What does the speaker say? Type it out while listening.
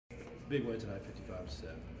Big win tonight, 55-7.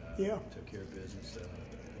 Yeah. Took care of business.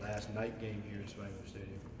 Last night game here at Spangler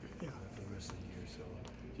Stadium. Yeah. For the rest of the year. So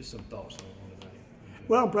just some thoughts on tonight.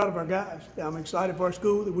 Well, I'm proud of our guys. I'm excited for our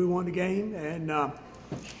school that we won the game, and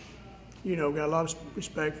you know, got a lot of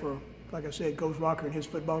respect for, like I said, Coach Rocker and his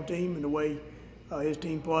football team and the way his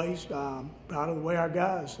team plays. Proud of the way our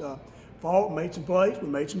guys fought, made some plays. We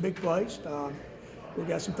made some big plays. We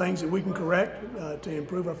got some things that we can correct to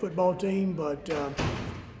improve our football team, but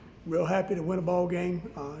real happy to win a ball game.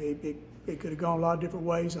 It could have gone a lot of different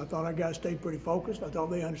ways. I thought our guys stayed pretty focused. I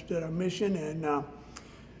thought they understood our mission, and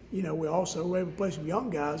you know, we also were able to play some young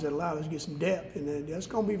guys that allowed us to get some depth, and that's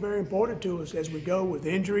going to be very important to us as we go with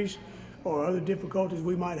injuries or other difficulties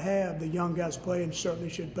we might have. The young guys playing certainly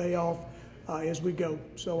should pay off as we go.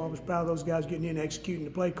 So I was proud of those guys getting in, executing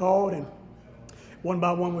the play called, and one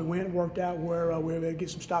by one we went and worked out where we were able to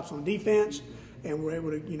get some stops on defense, and we were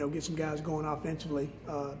able to, you know, get some guys going offensively.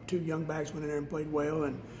 Two young backs went in there and played well,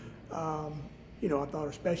 and you know, I thought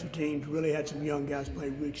our special teams really had some young guys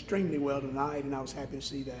play extremely well tonight, and I was happy to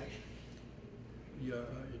see that. Your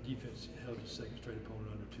defense held a second straight opponent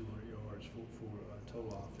under 200 yards for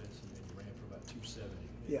total offense, and then you ran for about 270.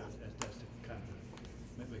 Yeah. That's the kind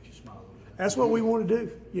of that makes you smile a little bit. That's what we want to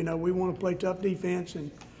do. You know, we want to play tough defense, and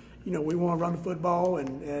you know, we want to run the football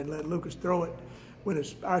and let Lucas throw it when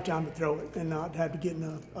it's our time to throw it, and not have to get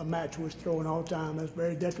in a match where it's throwing all the time. That's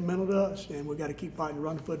very detrimental to us, and we've got to keep fighting to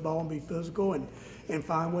run the football and be physical and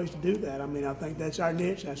find ways to do that. I mean, I think that's our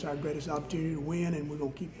niche. That's our greatest opportunity to win, and we're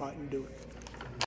going to keep fighting to do it.